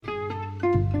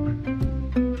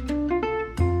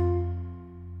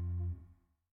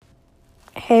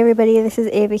Hey everybody, this is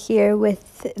Ava here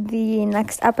with the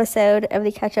next episode of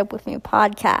the Catch Up With Me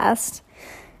podcast.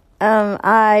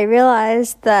 I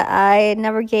realized that I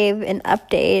never gave an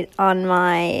update on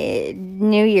my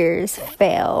New Year's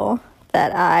fail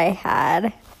that I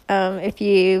had. If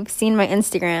you've seen my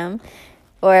Instagram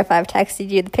or if I've texted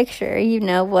you the picture, you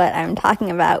know what I'm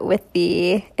talking about with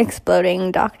the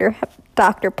exploding Dr.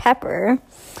 Pepper.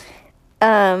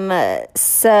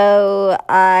 So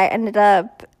I ended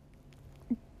up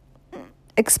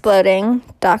exploding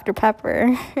Dr.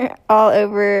 Pepper all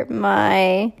over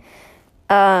my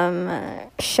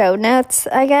show notes,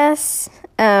 I guess.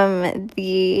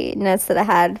 The notes that I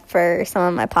had for some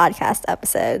of my podcast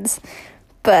episodes.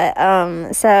 But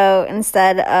so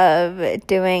instead of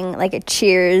doing like a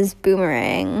Cheers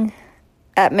boomerang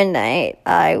at midnight,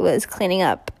 I was cleaning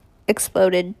up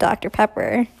exploded Dr.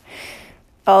 Pepper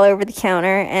all over the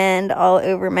counter and all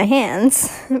over my hands.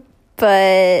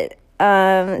 But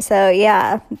so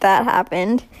yeah, that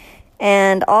happened.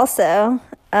 And also,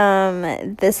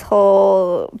 this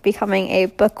whole becoming a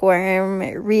bookworm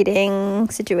reading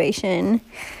situation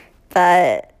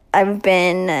that I've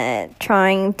been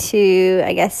trying to,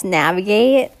 I guess,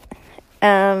 navigate.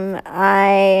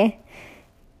 I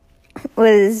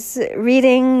was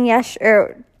reading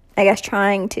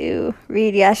trying to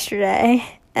read yesterday,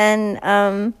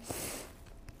 and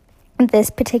this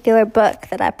particular book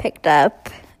that I picked up,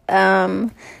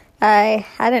 I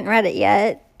hadn't read it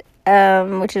yet,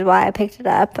 which is why I picked it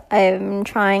up. I'm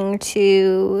trying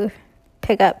to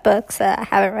pick up books that I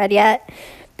haven't read yet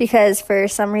because for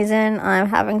some reason I'm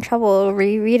having trouble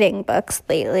rereading books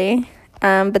lately.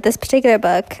 But this particular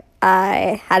book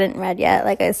I hadn't read yet,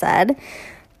 like I said.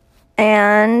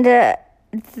 And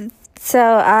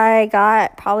so I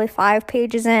got probably 5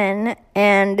 pages in,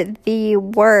 and the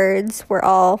words were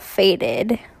all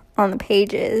faded on the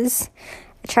pages.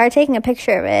 I tried taking a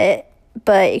picture of it,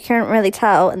 but you couldn't really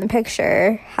tell in the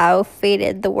picture how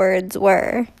faded the words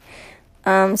were.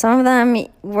 Some of them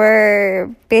were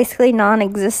basically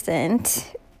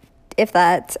non-existent, if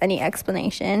that's any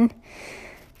explanation.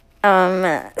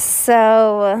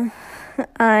 So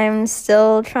I'm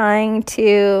still trying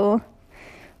to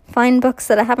find books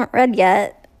that I haven't read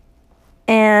yet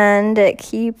and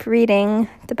keep reading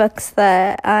the books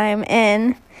that I'm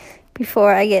in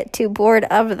before I get too bored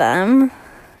of them,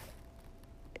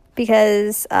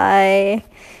 because I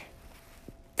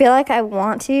feel like I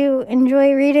want to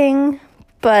enjoy reading,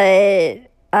 but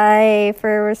I,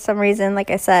 for some reason, like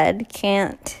I said,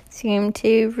 can't seem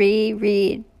to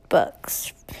reread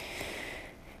books.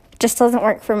 It just doesn't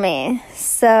work for me.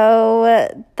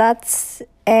 So that's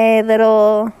a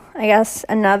little, I guess,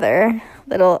 another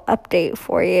little update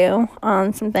for you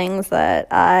on some things that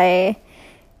I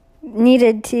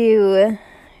needed to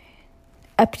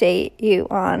update you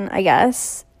on, I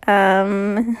guess.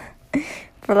 For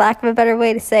lack of a better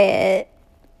way to say it.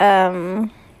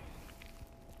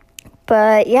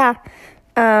 But yeah.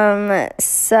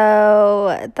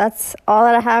 So that's all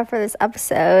that I have for this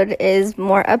episode is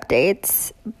more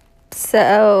updates.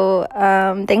 So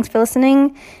thanks for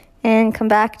listening, and come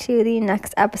back to the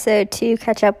next episode to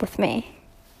catch up with me.